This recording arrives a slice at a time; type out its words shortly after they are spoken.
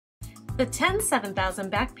The TENS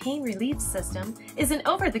 7000 Back Pain Relief System is an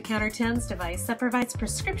over-the-counter TENS device that provides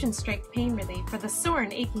prescription-strength pain relief for the sore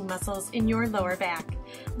and aching muscles in your lower back.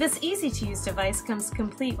 This easy-to-use device comes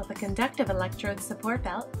complete with a conductive electrode support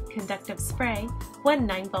belt, conductive spray, one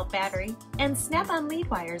 9-volt battery, and snap-on lead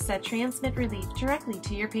wires that transmit relief directly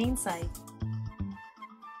to your pain site.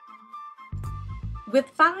 With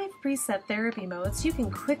 5 preset therapy modes, you can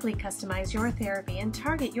quickly customize your therapy and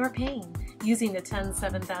target your pain. Using the TENS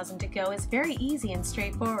 7000 to go is very easy and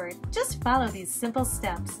straightforward. Just follow these simple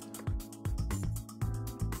steps.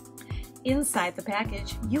 Inside the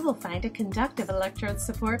package, you will find a conductive electrode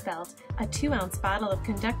support belt, a 2-ounce bottle of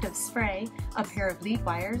conductive spray, a pair of lead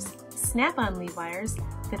wires, snap-on lead wires,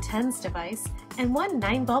 the TENS device, and one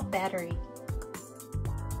 9-volt battery.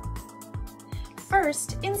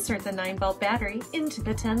 First, insert the 9-volt battery into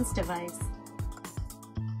the TENS device.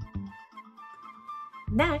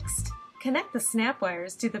 Next, connect the snap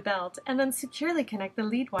wires to the belt and then securely connect the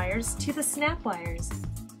lead wires to the snap wires.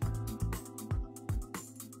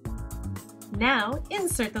 Now,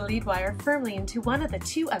 insert the lead wire firmly into one of the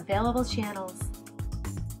 2 available channels.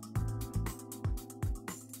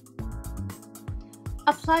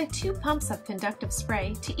 Apply 2 pumps of conductive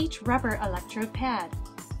spray to each rubber electrode pad.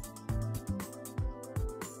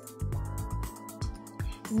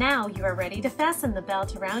 Now you are ready to fasten the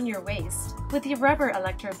belt around your waist with your rubber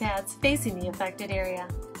electrode pads facing the affected area.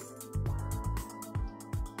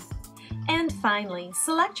 And finally,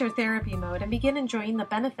 select your therapy mode and begin enjoying the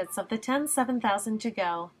benefits of the TENS 7000 to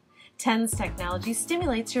go. TENS technology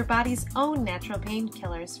stimulates your body's own natural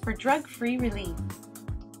painkillers for drug-free relief.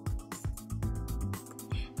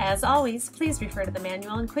 As always, please refer to the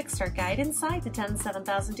manual and quick start guide inside the TENS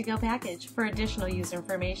 7000 to go package for additional user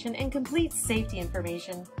information and complete safety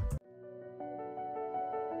information.